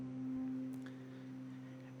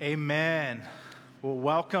Amen. Well,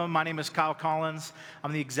 welcome. My name is Kyle Collins.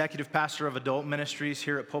 I'm the executive pastor of adult ministries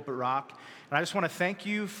here at Pulpit Rock. And I just want to thank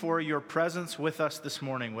you for your presence with us this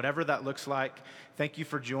morning, whatever that looks like. Thank you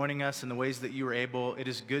for joining us in the ways that you were able. It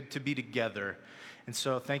is good to be together. And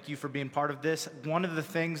so thank you for being part of this. One of the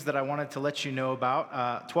things that I wanted to let you know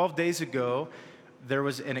about, 12 days ago, there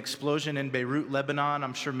was an explosion in Beirut, Lebanon.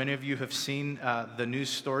 I'm sure many of you have seen the news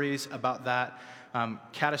stories about that.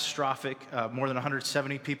 Catastrophic. More than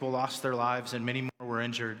 170 people lost their lives and many more were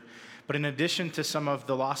injured. But in addition to some of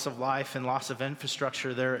the loss of life and loss of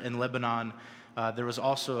infrastructure there in Lebanon, there was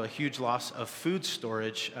also a huge loss of food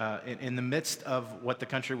storage in the midst of what the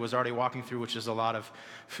country was already walking through, which is a lot of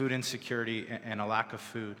food insecurity and a lack of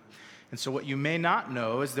food. And so what you may not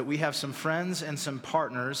know is that we have some friends and some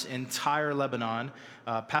partners in Tyre, Lebanon.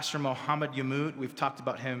 Pastor Mohammed Yamut, we've talked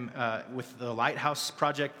about him with the Lighthouse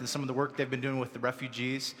Project and some of the work they've been doing with the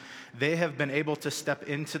refugees. They have been able to step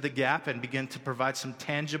into the gap and begin to provide some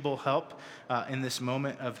tangible help in this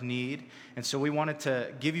moment of need. And so we wanted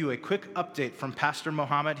to give you a quick update from Pastor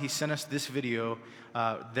Mohammed. He sent us this video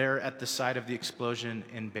there at the site of the explosion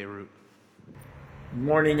in Beirut. Good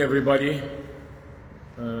morning, everybody.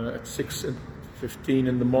 At 6:15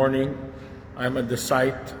 in the morning, I'm at the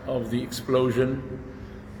site of the explosion.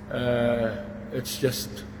 It's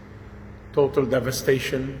just total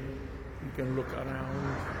devastation. You can look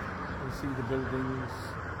around and see the buildings,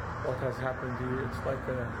 what has happened here. It's like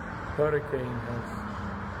a hurricane has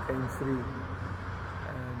came through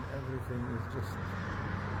and everything is just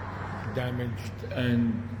damaged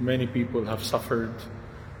and many people have suffered.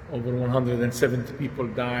 Over 170 people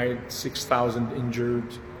died, 6,000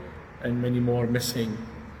 injured, and many more missing.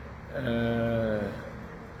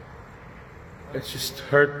 It just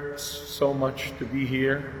hurts so much to be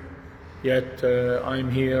here, yet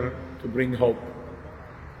I'm here to bring hope.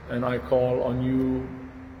 And I call on you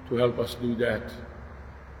to help us do that.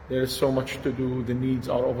 There is so much to do, the needs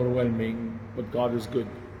are overwhelming, but God is good.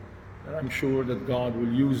 And I'm sure that God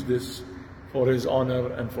will use this for His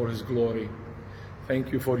honor and for His glory.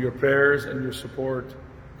 Thank you for your prayers and your support.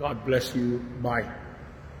 God bless you. Bye.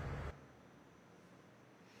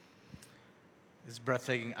 It's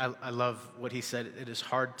breathtaking. I love what he said. It is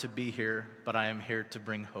hard to be here, but I am here to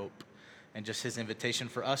bring hope. And just his invitation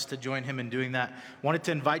for us to join him in doing that. Wanted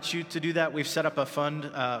to invite you to do that. We've set up a fund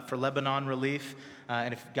for Lebanon relief.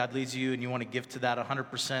 And if God leads you and you want to give to that,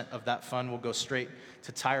 100% of that fund will go straight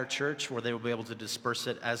to Tyre Church, where they will be able to disperse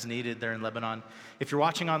it as needed there in Lebanon. If you're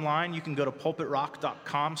watching online, you can go to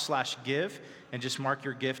pulpitrock.com/give and just mark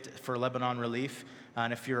your gift for Lebanon relief.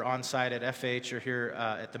 And if you're on site at FH or here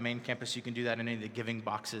at the main campus, you can do that in any of the giving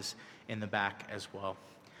boxes in the back as well.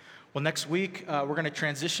 Well, next week, we're going to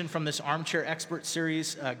transition from this Armchair Expert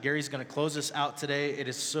series. Gary's going to close us out today. It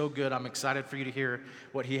is so good. I'm excited for you to hear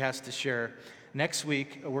what he has to share. Next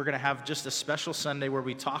week, we're going to have just a special Sunday where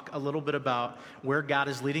we talk a little bit about where God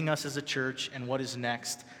is leading us as a church and what is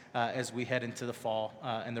next as we head into the fall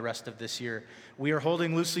and the rest of this year. We are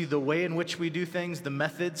holding loosely the way in which we do things, the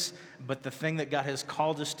methods, but the thing that God has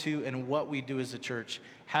called us to and what we do as a church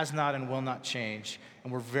has not and will not change.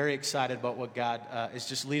 And we're very excited about what God is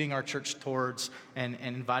just leading our church towards and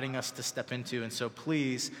inviting us to step into. And so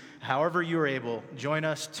please, however you are able, join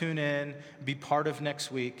us, tune in, be part of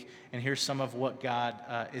next week, and hear some of what God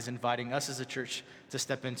is inviting us as a church to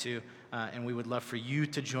step into. And we would love for you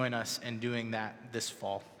to join us in doing that this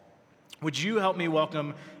fall. Would you help me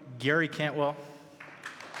welcome Gary Cantwell?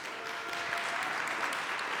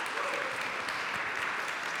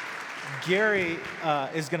 Gary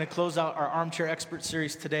is going to close out our Armchair Expert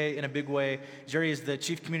series today in a big way. Jerry is the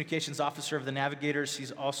Chief Communications Officer of the Navigators.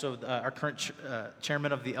 He's also our current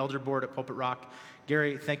chairman of the Elder Board at Pulpit Rock.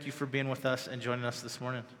 Gary, thank you for being with us and joining us this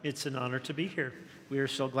morning. It's an honor to be here. We are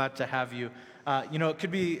so glad to have you. It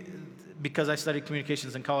could be because I studied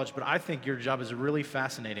communications in college, but I think your job is really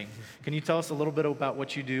fascinating. Can you tell us a little bit about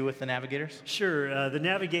what you do with the Navigators? Sure. The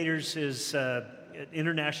Navigators is an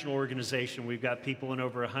international organization. We've got people in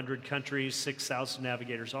over 100 countries, 6,000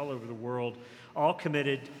 navigators all over the world, all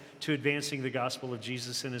committed to advancing the gospel of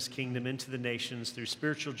Jesus and his kingdom into the nations through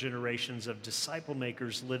spiritual generations of disciple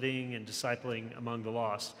makers living and discipling among the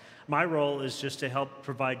lost. My role is just to help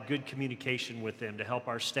provide good communication with them, to help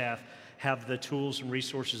our staff have the tools and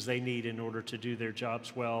resources they need in order to do their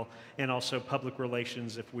jobs well, and also public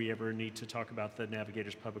relations if we ever need to talk about the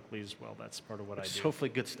Navigators publicly as well. That's part of what I do.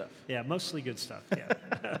 Hopefully good stuff. Yeah, mostly good stuff,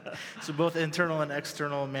 yeah. So both internal and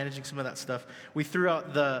external, managing some of that stuff. We threw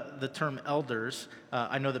out the term elders.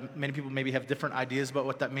 I know that many people maybe have different ideas about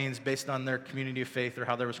what that means based on their community of faith or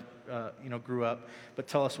how they were grew up. But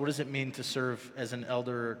tell us, what does it mean to serve as an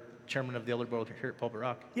elder, chairman of the Elder Board here at Pulpit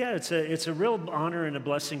Rock? Yeah, it's a real honor and a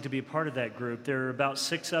blessing to be a part of that group. There are about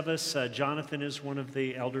 6 of us. Jonathan is one of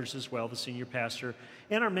the elders as well, the senior pastor.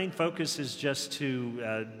 And our main focus is just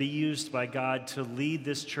to be used by God to lead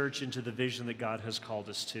this church into the vision that God has called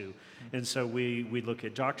us to. And so we look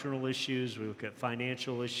at doctrinal issues, we look at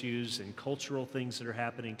financial issues and cultural things that are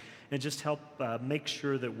happening, and just help make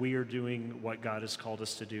sure that we are doing what God has called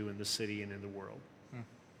us to do in the city and in the world.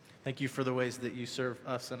 Thank you for the ways that you serve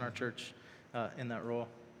us and our church in that role.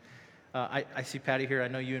 I see Patty here. I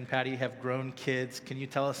know you and Patty have grown kids. Can you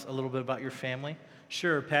tell us a little bit about your family?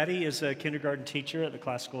 Sure. Patty is a kindergarten teacher at the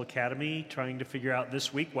Classical Academy, trying to figure out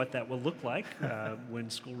this week what that will look like when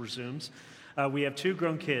school resumes. We have 2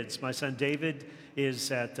 grown kids. My son David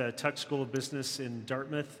is at Tuck School of Business in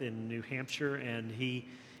Dartmouth in New Hampshire, and he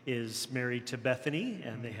is married to Bethany,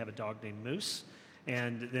 and they have a dog named Moose.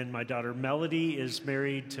 And then my daughter Melody is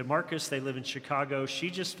married to Marcus. They live in Chicago.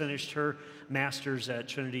 She just finished her master's at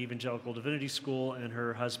Trinity Evangelical Divinity School, and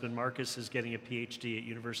her husband Marcus is getting a PhD at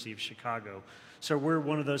University of Chicago. So we're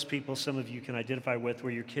one of those people some of you can identify with,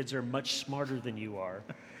 where your kids are much smarter than you are,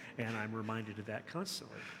 and I'm reminded of that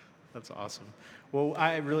constantly. That's awesome. Well,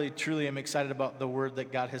 I really, truly am excited about the word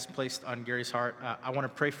that God has placed on Gary's heart. I want to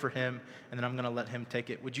pray for him, and then I'm going to let him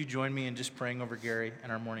take it. Would you join me in just praying over Gary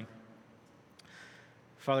in our morning?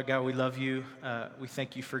 Father God, we love you. We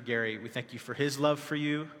thank you for Gary. We thank you for his love for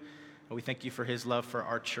you. We thank you for his love for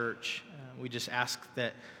our church. We just ask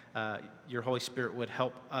that your Holy Spirit would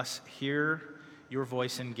help us hear your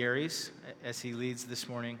voice in Gary's as he leads this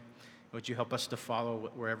morning. Would you help us to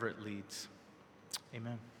follow wherever it leads?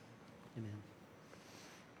 Amen. Amen.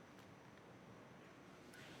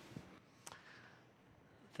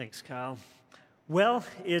 Thanks, Kyle. Well,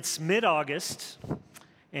 it's mid-August.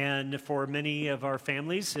 And for many of our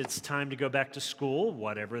families, it's time to go back to school,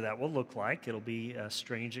 whatever that will look like. It'll be a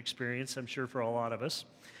strange experience, I'm sure, for a lot of us.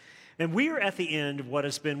 And we are at the end of what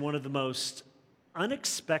has been one of the most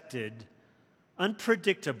unexpected,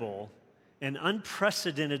 unpredictable, and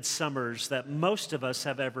unprecedented summers that most of us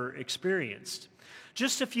have ever experienced.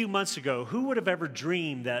 Just a few months ago, who would have ever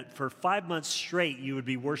dreamed that for 5 months straight you would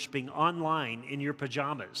be worshiping online in your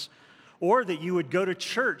pajamas, or that you would go to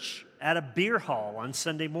church at a beer hall on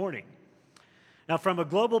Sunday morning? Now, from a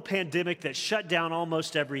global pandemic that shut down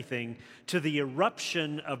almost everything to the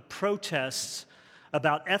eruption of protests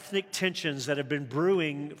about ethnic tensions that have been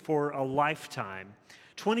brewing for a lifetime,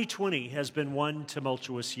 2020 has been one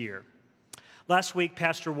tumultuous year. Last week,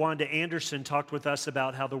 Pastor Wanda Anderson talked with us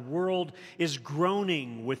about how the world is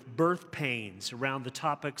groaning with birth pains around the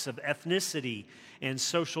topics of ethnicity and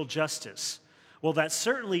social justice. Well, that's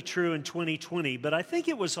certainly true in 2020, but I think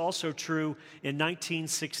it was also true in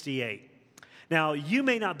 1968. Now, you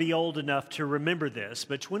may not be old enough to remember this,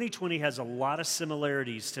 but 2020 has a lot of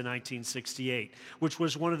similarities to 1968, which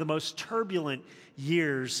was one of the most turbulent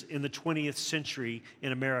years in the 20th century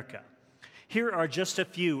in America. Here are just a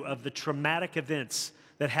few of the traumatic events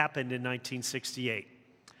that happened in 1968.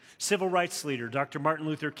 Civil rights leader Dr. Martin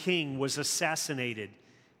Luther King was assassinated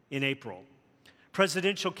in April.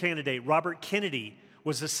 Presidential candidate Robert Kennedy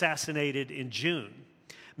was assassinated in June.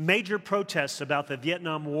 Major protests about the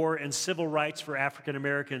Vietnam War and civil rights for African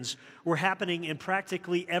Americans were happening in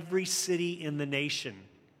practically every city in the nation.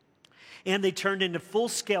 And they turned into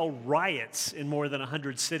full-scale riots in more than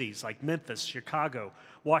 100 cities like Memphis, Chicago,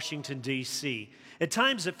 Washington, D.C. At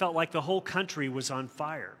times, it felt like the whole country was on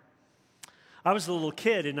fire. I was a little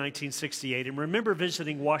kid in 1968 and remember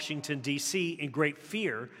visiting Washington, D.C. in great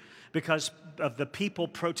fear because of the people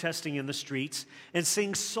protesting in the streets and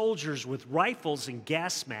seeing soldiers with rifles and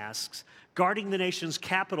gas masks guarding the nation's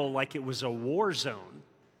capital like it was a war zone.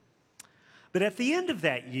 But at the end of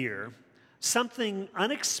that year, something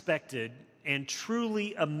unexpected and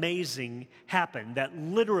truly amazing happened that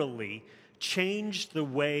literally changed the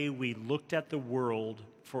way we looked at the world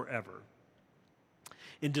forever.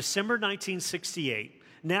 In December 1968,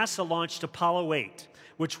 NASA launched Apollo 8,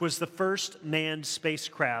 which was the first manned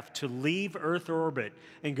spacecraft to leave Earth orbit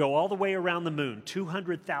and go all the way around the moon,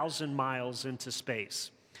 200,000 miles into space.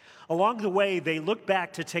 Along the way, they looked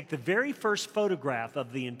back to take the very first photograph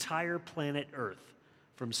of the entire planet Earth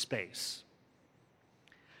from space.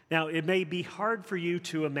 Now, it may be hard for you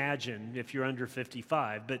to imagine if you're under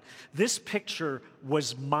 55, but this picture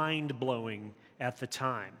was mind-blowing at the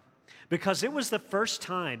time because it was the first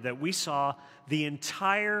time that we saw the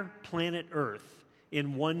entire planet Earth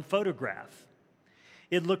in one photograph.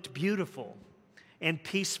 It looked beautiful and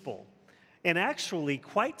peaceful and actually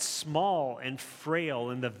quite small and frail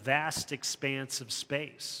in the vast expanse of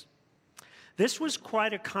space. This was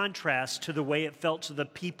quite a contrast to the way it felt to the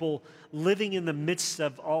people living in the midst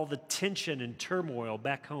of all the tension and turmoil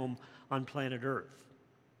back home on planet Earth.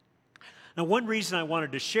 Now, one reason I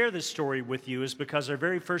wanted to share this story with you is because our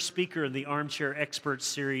very first speaker in the Armchair Experts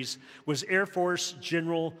series was Air Force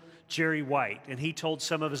General Jerry White, and he told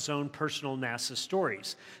some of his own personal NASA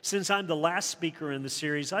stories. Since I'm the last speaker in the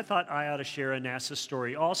series, I thought I ought to share a NASA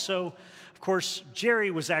story also. Of course, Jerry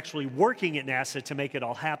was actually working at NASA to make it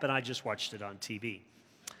all happen. I just watched it on TV.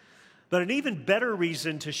 But an even better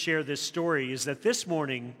reason to share this story is that this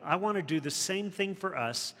morning, I want to do the same thing for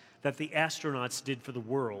us that the astronauts did for the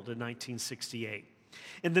world in 1968.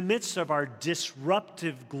 In the midst of our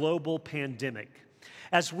disruptive global pandemic,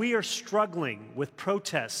 as we are struggling with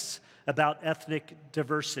protests about ethnic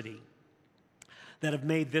diversity that have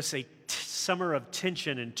made this a summer of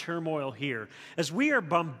tension and turmoil here, as we are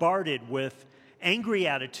bombarded with angry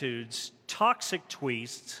attitudes, toxic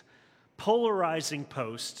tweets, polarizing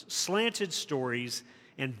posts, slanted stories,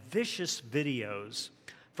 and vicious videos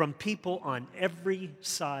from people on every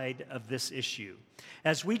side of this issue,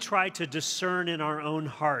 as we try to discern in our own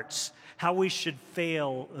hearts how we should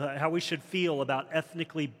feel about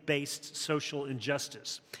ethnically based social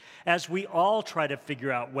injustice, as we all try to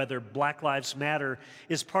figure out whether Black Lives Matter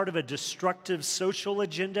is part of a destructive social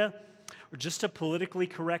agenda or just a politically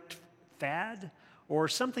correct fad or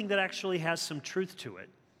something that actually has some truth to it.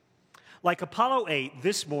 Like Apollo 8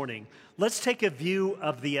 this morning, let's take a view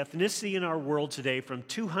of the ethnicity in our world today from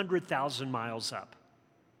 200,000 miles up.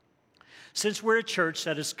 Since we're a church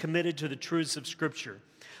that is committed to the truths of Scripture,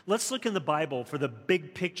 let's look in the Bible for the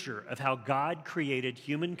big picture of how God created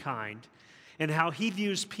humankind and how he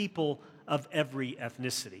views people of every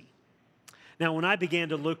ethnicity. Now, when I began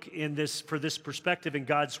to look for this perspective in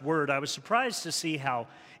God's Word, I was surprised to see how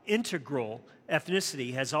integral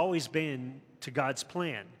ethnicity has always been to God's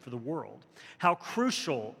plan for the world, how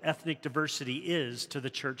crucial ethnic diversity is to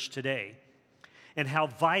the church today, and how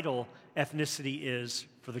vital ethnicity is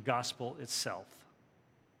for the gospel itself.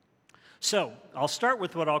 So, I'll start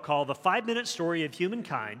with what I'll call the 5-minute story of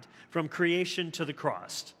humankind from creation to the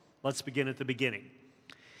cross. Let's begin at the beginning.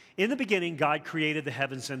 In the beginning, God created the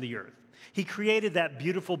heavens and the earth. He created that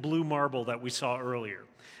beautiful blue marble that we saw earlier.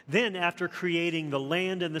 Then, after creating the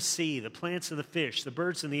land and the sea, the plants and the fish, the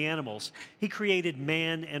birds and the animals, he created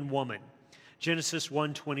man and woman. Genesis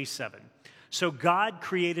 1:27. So God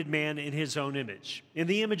created man in his own image. In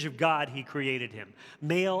the image of God, he created him.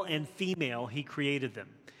 Male and female, he created them.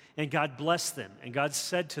 And God blessed them, and God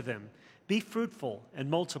said to them, "Be fruitful and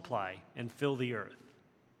multiply and fill the earth."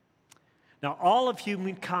 Now, all of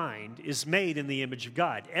humankind is made in the image of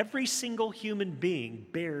God. Every single human being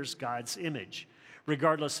bears God's image.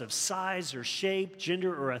 Regardless of size or shape,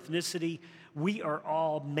 gender or ethnicity, we are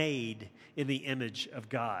all made in the image of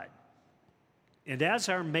God. And as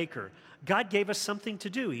our maker, God gave us something to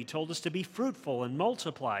do. He told us to be fruitful and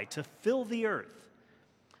multiply, to fill the earth.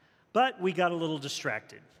 But we got a little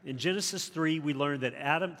distracted. In Genesis 3, we learned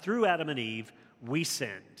that through Adam and Eve, we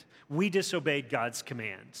sinned. We disobeyed God's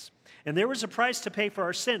commands. And there was a price to pay for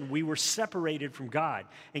our sin. We were separated from God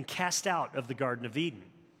and cast out of the Garden of Eden.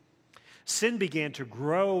 Sin began to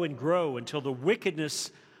grow and grow until the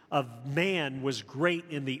wickedness of man was great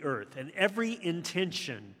in the earth, and every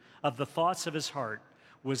intention of the thoughts of his heart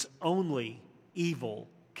was only evil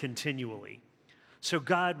continually. So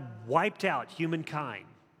God wiped out humankind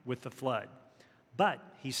with the flood, but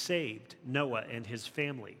he saved Noah and his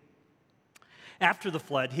family. After the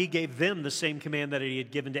flood, he gave them the same command that he had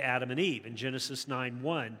given to Adam and Eve in Genesis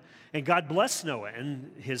 9:1. And God blessed Noah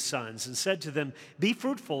and his sons and said to them, "Be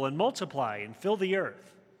fruitful and multiply and fill the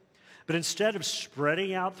earth." But instead of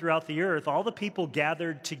spreading out throughout the earth, all the people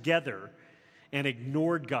gathered together and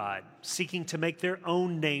ignored God, seeking to make their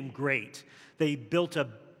own name great. They built a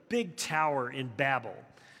big tower in Babel.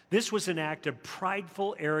 This was an act of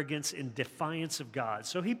prideful arrogance and defiance of God,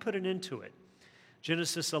 so he put an end to it.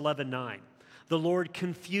 Genesis 11:9. The Lord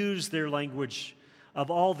confused their language of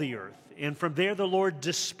all the earth, and from there the Lord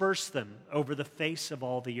dispersed them over the face of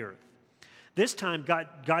all the earth. This time,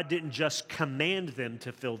 God didn't just command them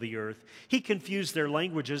to fill the earth. He confused their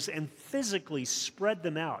languages and physically spread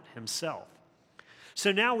them out himself.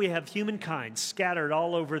 So now we have humankind scattered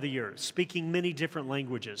all over the earth, speaking many different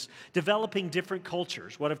languages, developing different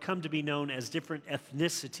cultures, what have come to be known as different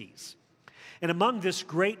ethnicities. And among this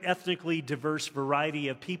great ethnically diverse variety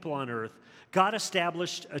of people on earth, God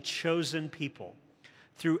established a chosen people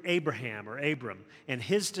through Abraham or Abram and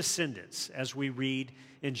his descendants, as we read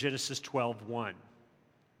in Genesis 12:1.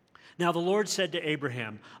 Now the Lord said to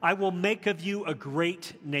Abraham, "I will make of you a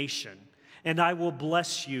great nation, And I will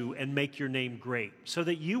bless you and make your name great, so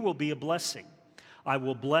that you will be a blessing. I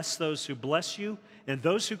will bless those who bless you, and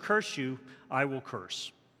those who curse you, I will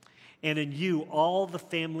curse. And in you all the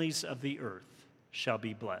families of the earth shall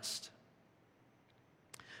be blessed.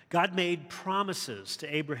 God made promises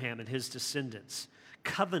to Abraham and his descendants,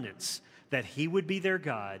 covenants that he would be their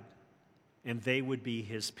God and they would be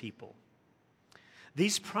his people.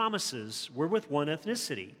 These promises were with one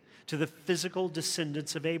ethnicity, to the physical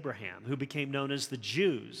descendants of Abraham, who became known as the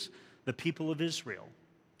Jews, the people of Israel.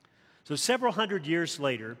 So several hundred years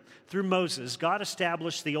later, through Moses, God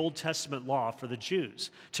established the Old Testament law for the Jews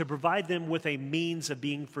to provide them with a means of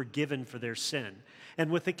being forgiven for their sin, and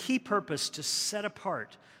with a key purpose to set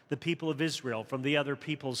apart the people of Israel from the other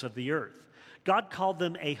peoples of the earth. God called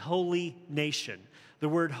them a holy nation. The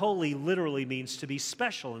word holy literally means to be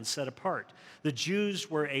special and set apart. The Jews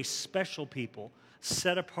were a special people,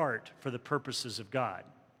 set apart for the purposes of God.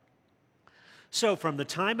 So from the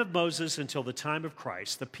time of Moses until the time of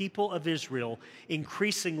Christ, the people of Israel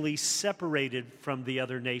increasingly separated from the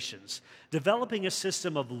other nations, developing a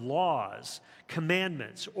system of laws,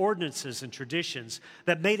 commandments, ordinances, and traditions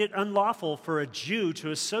that made it unlawful for a Jew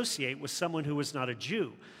to associate with someone who was not a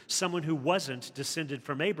Jew, someone who wasn't descended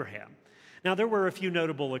from Abraham. Now, there were a few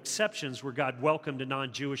notable exceptions where God welcomed a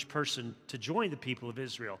non-Jewish person to join the people of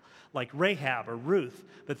Israel, like Rahab or Ruth,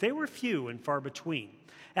 but they were few and far between.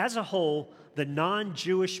 As a whole, the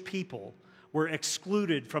non-Jewish people were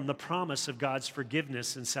excluded from the promise of God's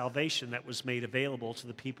forgiveness and salvation that was made available to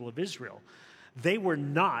the people of Israel. They were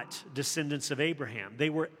not descendants of Abraham. They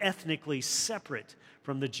were ethnically separate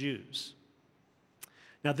from the Jews.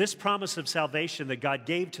 Now, this promise of salvation that God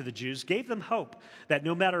gave to the Jews gave them hope that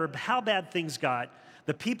no matter how bad things got,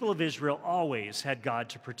 the people of Israel always had God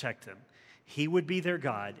to protect them. He would be their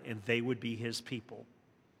God, and they would be his people.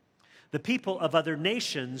 The people of other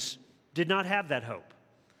nations did not have that hope.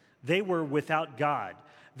 They were without God.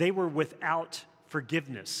 They were without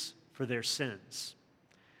forgiveness for their sins.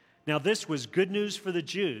 Now, this was good news for the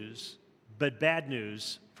Jews, but bad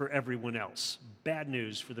news for everyone else. Bad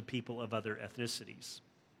news for the people of other ethnicities.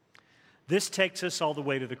 This takes us all the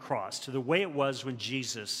way to the cross, to the way it was when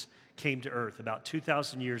Jesus came to earth about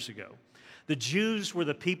 2,000 years ago. The Jews were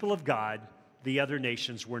the people of God, the other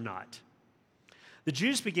nations were not. The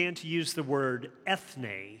Jews began to use the word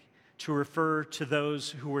ethne to refer to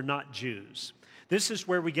those who were not Jews. This is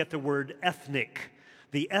where we get the word ethnic.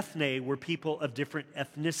 The ethne were people of different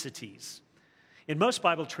ethnicities. In most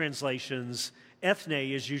Bible translations, ethne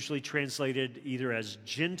is usually translated either as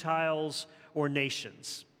Gentiles or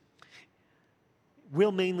nations.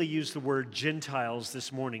 We'll mainly use the word Gentiles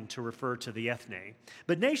this morning to refer to the ethne,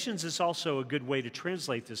 but nations is also a good way to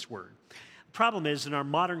translate this word. The problem is, in our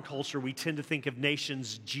modern culture, we tend to think of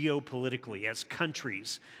nations geopolitically as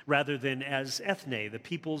countries rather than as ethne, the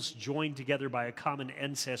peoples joined together by a common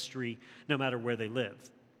ancestry no matter where they live.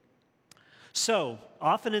 So,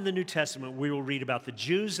 often in the New Testament, we will read about the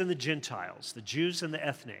Jews and the Gentiles, the Jews and the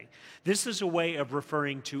ethne. This is a way of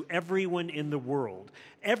referring to everyone in the world.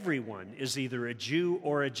 Everyone is either a Jew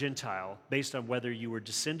or a Gentile, based on whether you were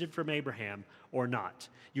descended from Abraham or not.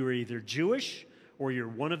 You are either Jewish or you're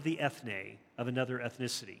one of the ethne of another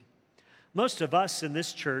ethnicity. Most of us in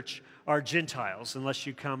this church are Gentiles, unless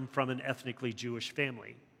you come from an ethnically Jewish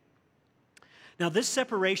family. Now, this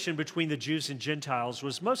separation between the Jews and Gentiles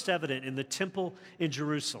was most evident in the temple in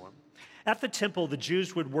Jerusalem. At the temple, the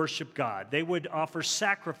Jews would worship God. They would offer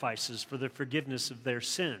sacrifices for the forgiveness of their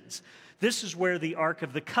sins. This is where the Ark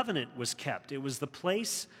of the Covenant was kept. It was the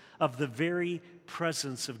place of the very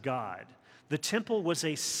presence of God. The temple was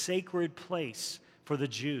a sacred place for the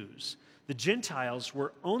Jews. The Gentiles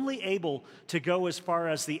were only able to go as far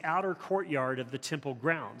as the outer courtyard of the temple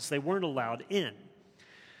grounds. They weren't allowed in.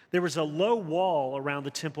 There was a low wall around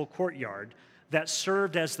the temple courtyard that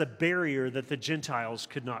served as the barrier that the Gentiles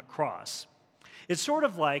could not cross. It's sort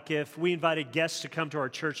of like if we invited guests to come to our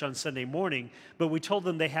church on Sunday morning, but we told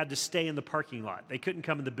them they had to stay in the parking lot. They couldn't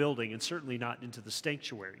come in the building, and certainly not into the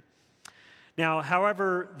sanctuary. Now,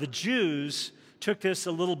 however, the Jews took this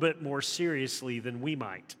a little bit more seriously than we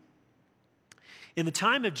might. In the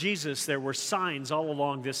time of Jesus, there were signs all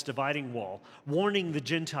along this dividing wall warning the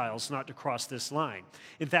Gentiles not to cross this line.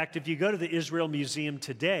 In fact, if you go to the Israel Museum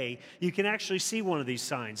today, you can actually see one of these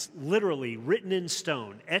signs, literally written in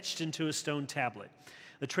stone, etched into a stone tablet.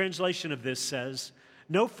 The translation of this says,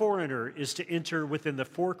 "No foreigner is to enter within the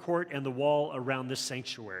forecourt and the wall around this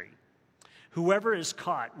sanctuary. Whoever is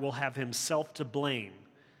caught will have himself to blame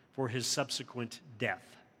for his subsequent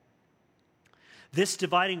death." This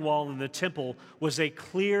dividing wall in the temple was a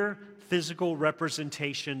clear physical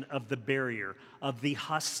representation of the barrier, of the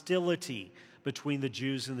hostility between the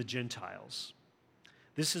Jews and the Gentiles.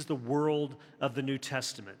 This is the world of the New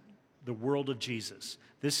Testament, the world of Jesus.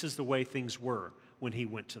 This is the way things were when he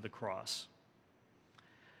went to the cross.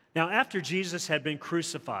 Now, after Jesus had been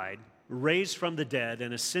crucified, raised from the dead,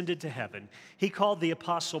 and ascended to heaven, he called the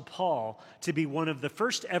Apostle Paul to be one of the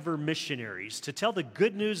first ever missionaries to tell the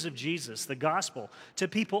good news of Jesus, the gospel, to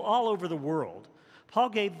people all over the world.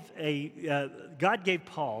 God gave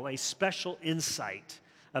Paul a special insight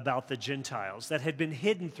about the Gentiles that had been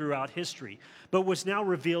hidden throughout history, but was now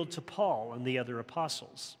revealed to Paul and the other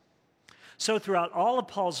apostles. So throughout all of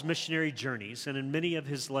Paul's missionary journeys and in many of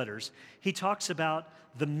his letters, he talks about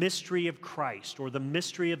the mystery of Christ, or the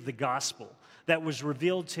mystery of the gospel that was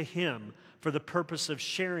revealed to him for the purpose of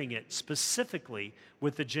sharing it specifically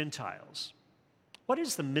with the Gentiles. What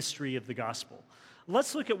is the mystery of the gospel?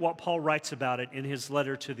 Let's look at what Paul writes about it in his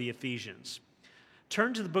letter to the Ephesians.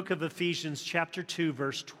 Turn to the book of Ephesians, chapter 2,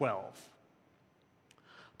 verse 12.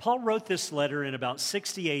 Paul wrote this letter in about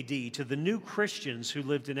 60 AD to the new Christians who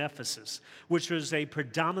lived in Ephesus, which was a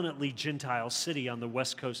predominantly Gentile city on the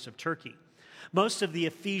west coast of Turkey. Most of the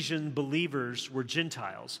Ephesian believers were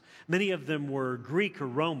Gentiles. Many of them were Greek or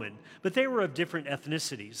Roman, but they were of different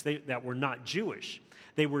ethnicities that were not Jewish.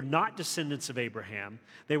 They were not descendants of Abraham.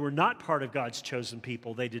 They were not part of God's chosen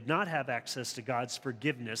people. They did not have access to God's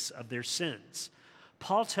forgiveness of their sins.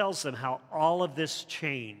 Paul tells them how all of this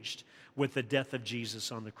changed with the death of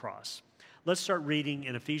Jesus on the cross. Let's start reading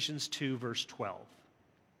in Ephesians 2, verse 12.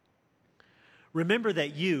 Remember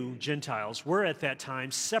that you, Gentiles, were at that time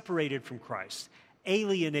separated from Christ,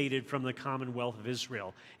 alienated from the commonwealth of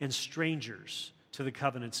Israel, and strangers to the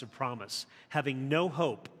covenants of promise, having no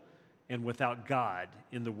hope and without God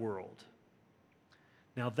in the world.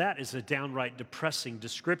 Now that is a downright depressing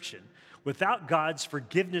description. Without God's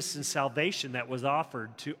forgiveness and salvation that was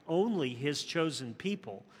offered to only his chosen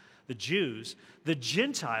people, the Jews, the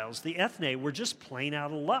Gentiles, the ethne, were just plain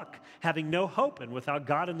out of luck, having no hope and without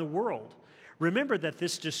God in the world. Remember that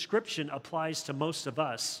this description applies to most of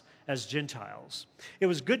us as Gentiles. It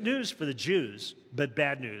was good news for the Jews, but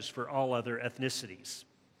bad news for all other ethnicities.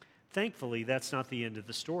 Thankfully, that's not the end of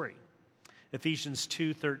the story. Ephesians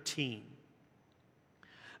 2:13.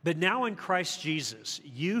 But now in Christ Jesus,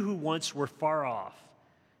 you who once were far off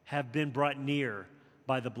have been brought near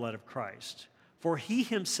by the blood of Christ. For he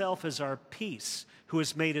himself is our peace, who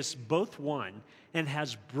has made us both one and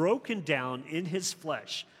has broken down in his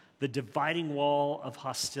flesh the dividing wall of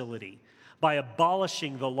hostility by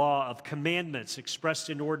abolishing the law of commandments expressed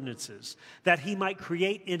in ordinances, that he might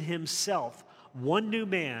create in himself one new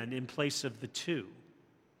man in place of the two,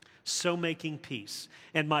 so making peace,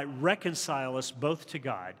 and might reconcile us both to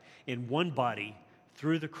God in one body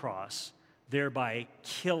through the cross, thereby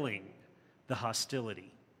killing the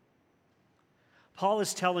hostility. Paul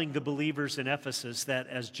is telling the believers in Ephesus that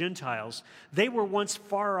as Gentiles, they were once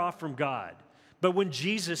far off from God. But when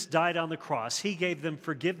Jesus died on the cross, he gave them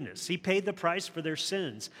forgiveness. He paid the price for their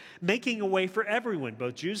sins, making a way for everyone,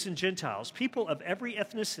 both Jews and Gentiles, people of every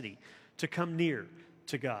ethnicity, to come near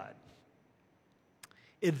to God.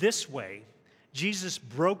 In this way, Jesus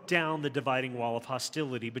broke down the dividing wall of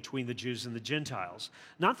hostility between the Jews and the Gentiles.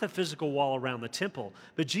 Not the physical wall around the temple,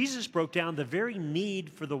 but Jesus broke down the very need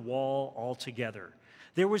for the wall altogether.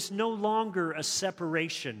 There was no longer a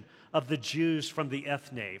separation of the Jews from the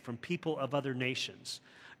ethne, from people of other nations.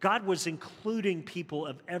 God was including people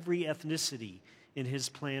of every ethnicity in his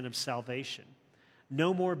plan of salvation.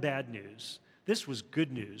 No more bad news. This was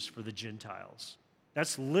good news for the Gentiles.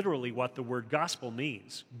 That's literally what the word gospel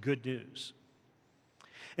means, good news.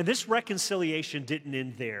 And this reconciliation didn't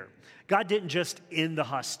end there. God didn't just end the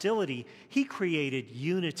hostility, he created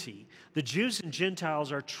unity. The Jews and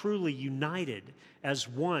Gentiles are truly united as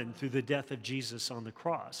one through the death of Jesus on the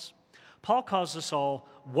cross. Paul calls us all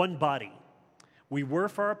one body. We were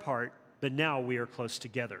far apart, but now we are close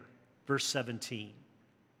together. Verse 17.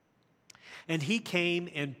 And he came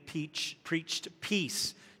and preached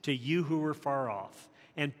peace to you who were far off,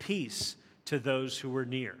 and peace to those who were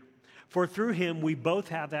near. For through him we both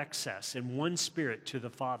have access in one spirit to the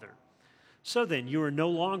Father. So then, you are no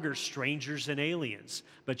longer strangers and aliens,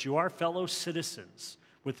 but you are fellow citizens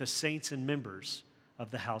with the saints and members of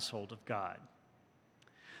the household of God.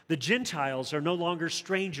 The Gentiles are no longer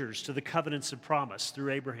strangers to the covenants of promise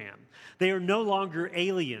through Abraham. They are no longer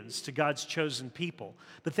aliens to God's chosen people,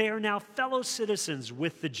 but they are now fellow citizens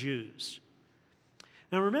with the Jews.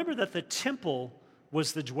 Now remember that the temple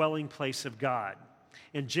was the dwelling place of God,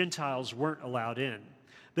 and Gentiles weren't allowed in.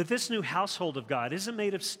 that this new household of God isn't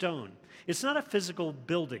made of stone. It's not a physical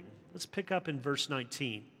building. Let's pick up in verse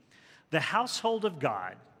 19. The household of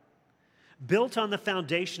God, built on the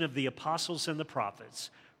foundation of the apostles and the prophets,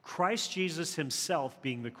 Christ Jesus himself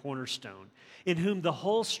being the cornerstone, in whom the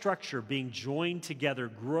whole structure being joined together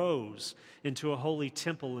grows into a holy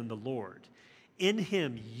temple in the Lord. In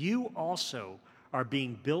him you also are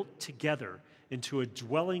being built together into a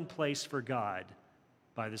dwelling place for God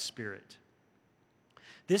by the Spirit.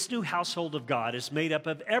 This new household of God is made up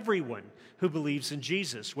of everyone who believes in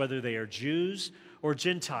Jesus, whether they are Jews or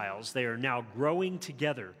Gentiles. They are now growing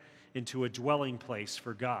together into a dwelling place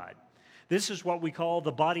for God. This is what we call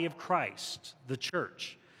the body of Christ, the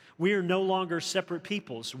church. We are no longer separate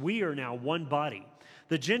peoples. We are now one body.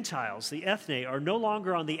 The Gentiles, the ethne, are no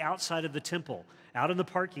longer on the outside of the temple, out in the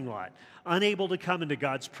parking lot, unable to come into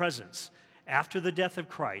God's presence. After the death of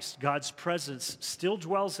Christ, God's presence still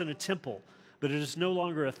dwells in a temple, but it is no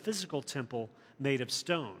longer a physical temple made of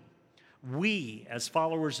stone. We, as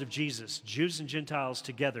followers of Jesus, Jews and Gentiles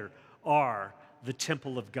together, are the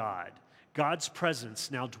temple of God. God's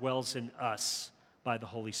presence now dwells in us by the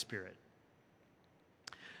Holy Spirit.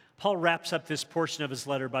 Paul wraps up this portion of his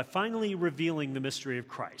letter by finally revealing the mystery of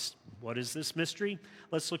Christ. What is this mystery?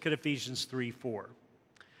 Let's look at Ephesians 3:4.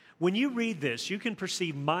 When you read this, you can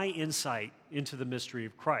perceive my insight into the mystery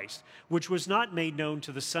of Christ, which was not made known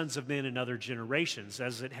to the sons of men in other generations,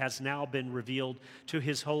 as it has now been revealed to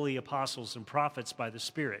his holy apostles and prophets by the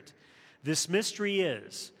Spirit. This mystery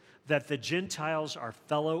is that the Gentiles are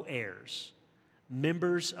fellow heirs,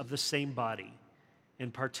 members of the same body,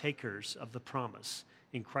 and partakers of the promise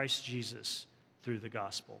in Christ Jesus through the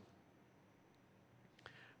gospel.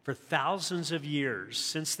 For thousands of years,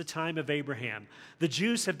 since the time of Abraham, the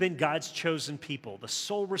Jews have been God's chosen people, the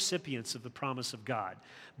sole recipients of the promise of God.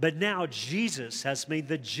 But now Jesus has made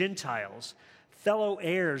the Gentiles fellow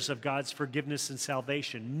heirs of God's forgiveness and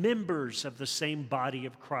salvation, members of the same body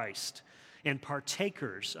of Christ, and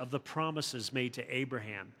partakers of the promises made to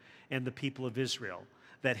Abraham and the people of Israel,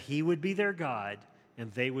 that he would be their God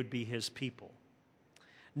and they would be his people.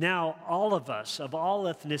 Now, all of us, of all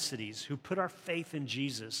ethnicities, who put our faith in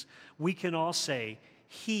Jesus, we can all say,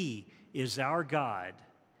 he is our God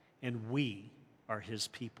and we are his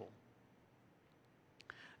people.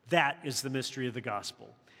 That is the mystery of the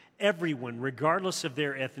gospel. Everyone, regardless of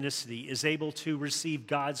their ethnicity, is able to receive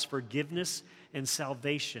God's forgiveness and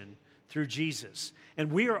salvation through Jesus. And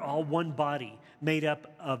we are all one body made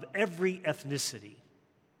up of every ethnicity.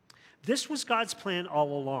 This was God's plan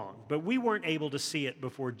all along, but we weren't able to see it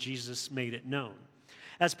before Jesus made it known.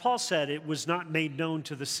 As Paul said, it was not made known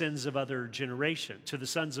to the sons of other generations, to the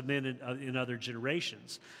sons of men in other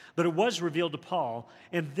generations, but it was revealed to Paul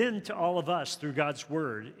and then to all of us through God's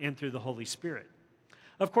word and through the Holy Spirit.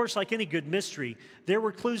 Of course, like any good mystery, there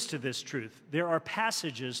were clues to this truth. There are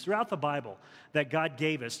passages throughout the Bible that God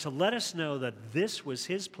gave us to let us know that this was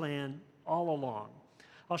his plan all along.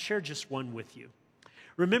 I'll share just one with you.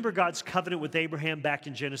 Remember God's covenant with Abraham back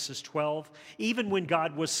in Genesis 12? Even when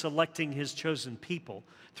God was selecting his chosen people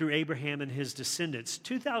through Abraham and his descendants,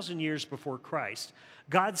 2,000 years before Christ,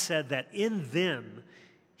 God said that in them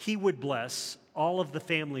he would bless all of the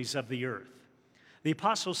families of the earth. The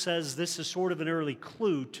apostle says this is sort of an early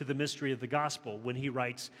clue to the mystery of the gospel when he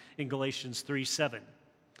writes in Galatians 3:7.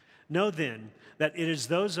 Know then that it is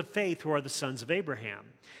those of faith who are the sons of Abraham.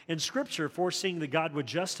 And Scripture, foreseeing that God would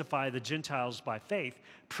justify the Gentiles by faith,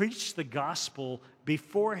 preached the gospel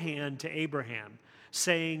beforehand to Abraham,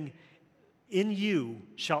 saying, in you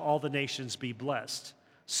shall all the nations be blessed.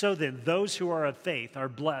 So then, those who are of faith are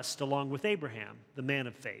blessed along with Abraham, the man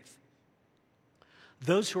of faith.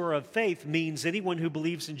 Those who are of faith means anyone who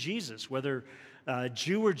believes in Jesus, whether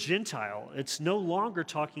Jew or Gentile. It's no longer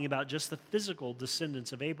talking about just the physical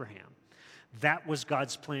descendants of Abraham. That was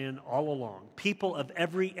God's plan all along. People of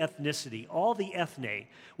every ethnicity, all the ethne,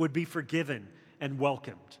 would be forgiven and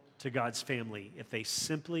welcomed to God's family if they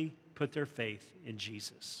simply put their faith in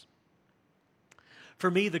Jesus.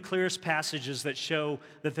 For me, the clearest passages that show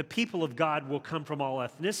that the people of God will come from all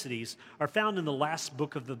ethnicities are found in the last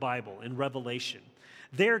book of the Bible, in Revelation.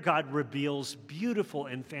 There, God reveals beautiful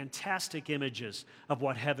and fantastic images of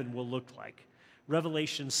what heaven will look like.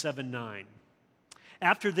 Revelation 7:9.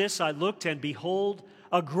 After this I looked, and behold,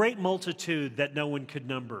 a great multitude that no one could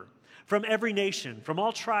number, from every nation, from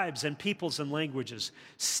all tribes and peoples and languages,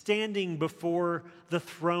 standing before the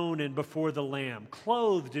throne and before the Lamb,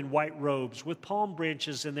 clothed in white robes, with palm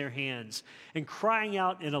branches in their hands, and crying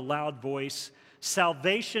out in a loud voice,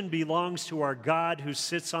 salvation belongs to our God who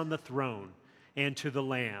sits on the throne and to the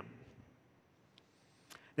Lamb.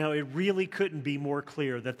 Now, it really couldn't be more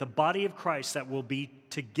clear that the body of Christ that will be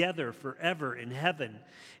together forever in heaven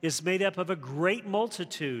is made up of a great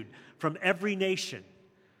multitude from every nation,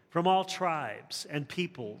 from all tribes and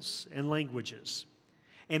peoples and languages.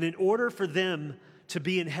 And in order for them to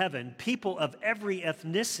be in heaven, people of every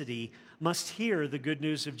ethnicity must hear the good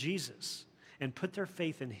news of Jesus and put their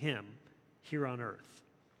faith in him here on earth.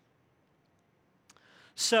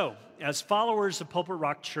 So, as followers of Pulpit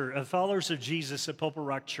Rock Church, followers of Jesus at Pulpit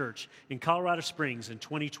Rock Church in Colorado Springs in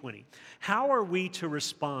 2020, how are we to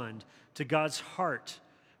respond to God's heart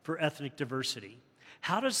for ethnic diversity?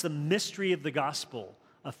 How does the mystery of the gospel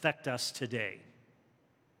affect us today?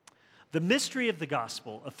 The mystery of the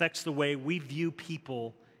gospel affects the way we view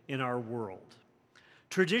people in our world.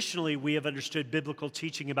 Traditionally, we have understood biblical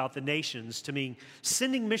teaching about the nations to mean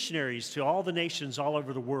sending missionaries to all the nations all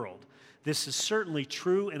over the world. This is certainly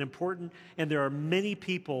true and important, and there are many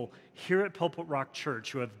people here at Pulpit Rock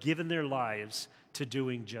Church who have given their lives to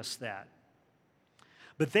doing just that.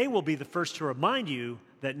 But they will be the first to remind you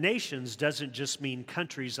that nations doesn't just mean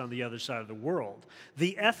countries on the other side of the world.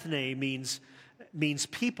 The ethne means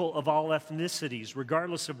people of all ethnicities,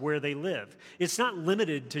 regardless of where they live. It's not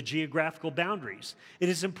limited to geographical boundaries. It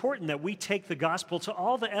is important that we take the gospel to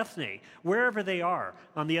all the ethne, wherever they are,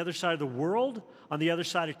 on the other side of the world, on the other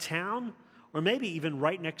side of town, or maybe even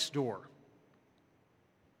right next door.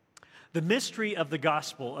 The mystery of the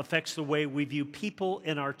gospel affects the way we view people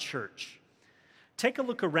in our church. Take a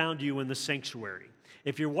look around you in the sanctuary.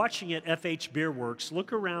 If you're watching at FH Beer Works,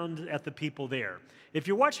 look around at the people there. If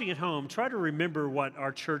you're watching at home, try to remember what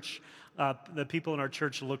our church, the people in our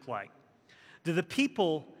church look like. Do the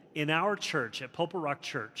people in our church, at Pulpit Rock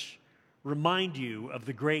Church, remind you of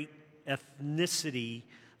the great ethnicity,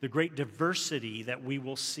 the great diversity that we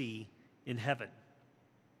will see in heaven?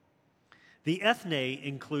 The ethne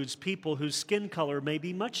includes people whose skin color may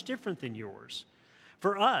be much different than yours.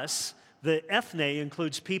 For us, the ethne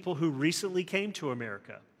includes people who recently came to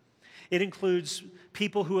America. It includes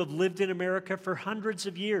people who have lived in America for hundreds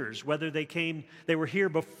of years, whether they were here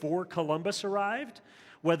before Columbus arrived,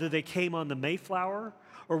 whether they came on the Mayflower,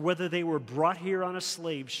 or whether they were brought here on a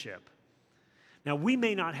slave ship. Now, we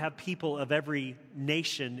may not have people of every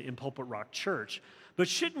nation in Pulpit Rock Church, but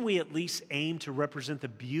shouldn't we at least aim to represent the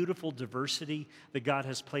beautiful diversity that God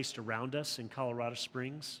has placed around us in Colorado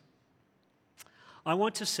Springs? I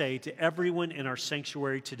want to say to everyone in our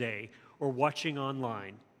sanctuary today or watching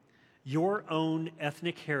online, your own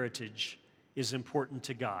ethnic heritage is important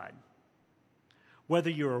to God. Whether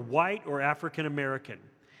you're white or African American,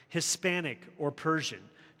 Hispanic or Persian,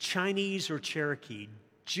 Chinese or Cherokee,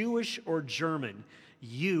 Jewish or German,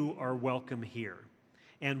 you are welcome here.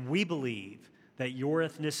 And we believe that your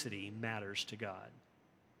ethnicity matters to God.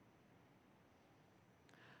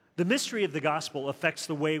 The mystery of the gospel affects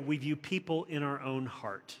the way we view people in our own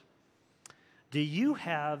heart. Do you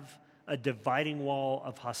have a dividing wall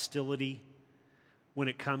of hostility when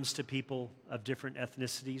it comes to people of different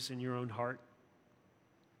ethnicities in your own heart?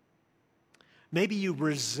 Maybe you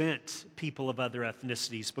resent people of other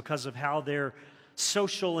ethnicities because of how their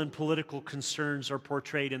social and political concerns are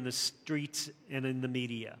portrayed in the streets and in the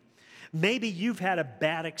media. Maybe you've had a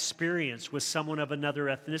bad experience with someone of another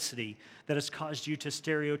ethnicity that has caused you to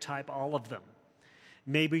stereotype all of them.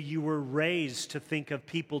 Maybe you were raised to think of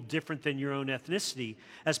people different than your own ethnicity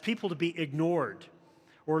as people to be ignored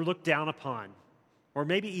or looked down upon or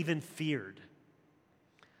maybe even feared.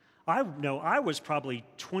 I know I was probably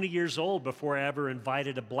 20 years old before I ever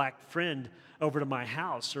invited a black friend over to my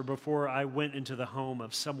house or before I went into the home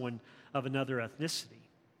of someone of another ethnicity.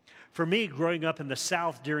 For me, growing up in the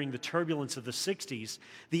South during the turbulence of the 60s,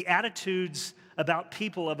 the attitudes about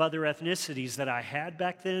people of other ethnicities that I had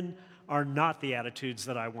back then are not the attitudes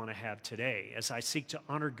that I want to have today as I seek to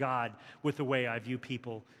honor God with the way I view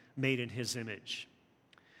people made in His image.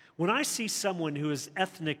 When I see someone who is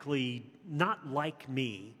ethnically not like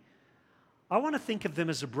me, I want to think of them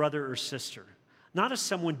as a brother or sister, not as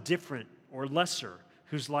someone different or lesser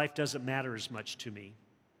whose life doesn't matter as much to me.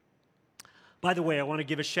 By the way, I want to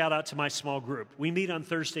give a shout out to my small group. We meet on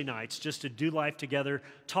Thursday nights just to do life together,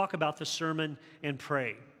 talk about the sermon, and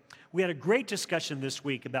pray. We had a great discussion this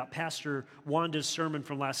week about Pastor Wanda's sermon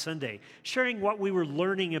from last Sunday, sharing what we were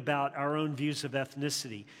learning about our own views of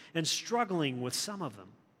ethnicity and struggling with some of them,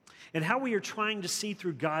 and how we are trying to see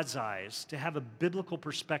through God's eyes to have a biblical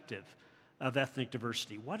perspective of ethnic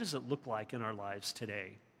diversity. What does it look like in our lives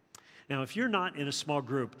today? Now, if you're not in a small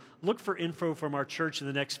group, look for info from our church in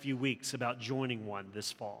the next few weeks about joining one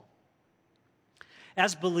this fall.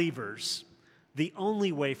 As believers, the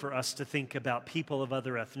only way for us to think about people of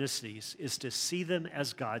other ethnicities is to see them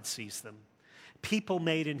as God sees them. people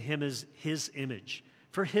made in him as his image,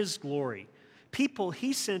 for his glory. People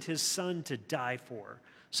he sent his son to die for,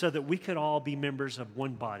 so that we could all be members of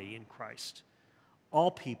one body in Christ.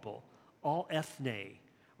 All people, all ethne,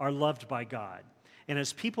 are loved by God. And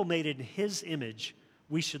as people made in his image,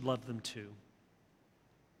 we should love them too.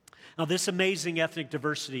 Now, this amazing ethnic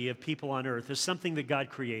diversity of people on earth is something that God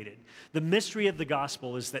created. The mystery of the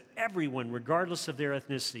gospel is that everyone, regardless of their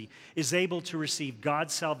ethnicity, is able to receive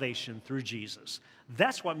God's salvation through Jesus.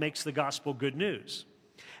 That's what makes the gospel good news.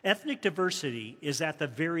 Ethnic diversity is at the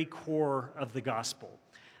very core of the gospel.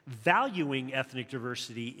 Valuing ethnic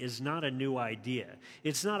diversity is not a new idea.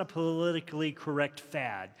 It's not a politically correct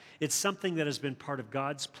fad. It's something that has been part of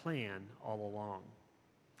God's plan all along.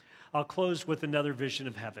 I'll close with another vision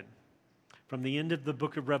of heaven from the end of the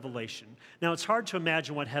book of Revelation. Now, it's hard to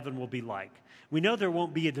imagine what heaven will be like. We know there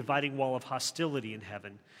won't be a dividing wall of hostility in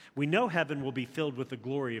heaven. We know heaven will be filled with the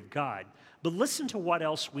glory of God. But listen to what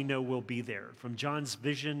else we know will be there from John's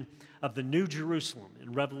vision of the New Jerusalem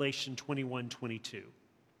in Revelation 21:22.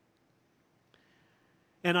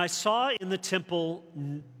 And I saw no temple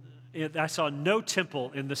in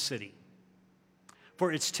the city,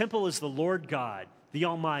 for its temple is the Lord God, the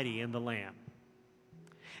Almighty, and the Lamb.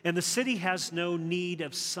 And the city has no need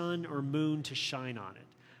of sun or moon to shine on it,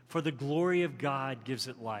 for the glory of God gives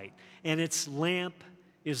it light, and its lamp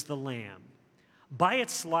is the Lamb. By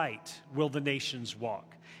its light will the nations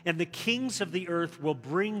walk, and the kings of the earth will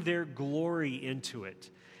bring their glory into it,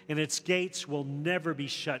 and its gates will never be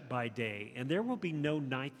shut by day, and there will be no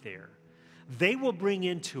night there. They will bring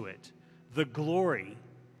into it the glory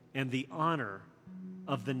and the honor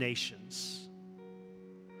of the nations.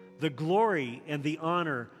 The glory and the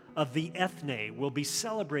honor of the ethne will be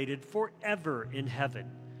celebrated forever in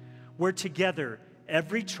heaven, where together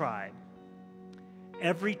every tribe,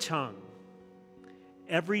 every tongue,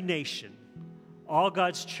 every nation, all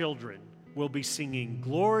God's children will be singing,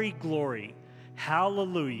 "Glory, glory,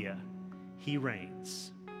 hallelujah, he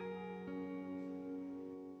reigns."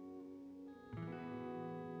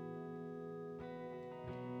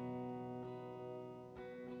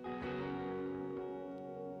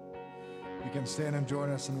 You can stand and join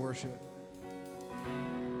us in worship.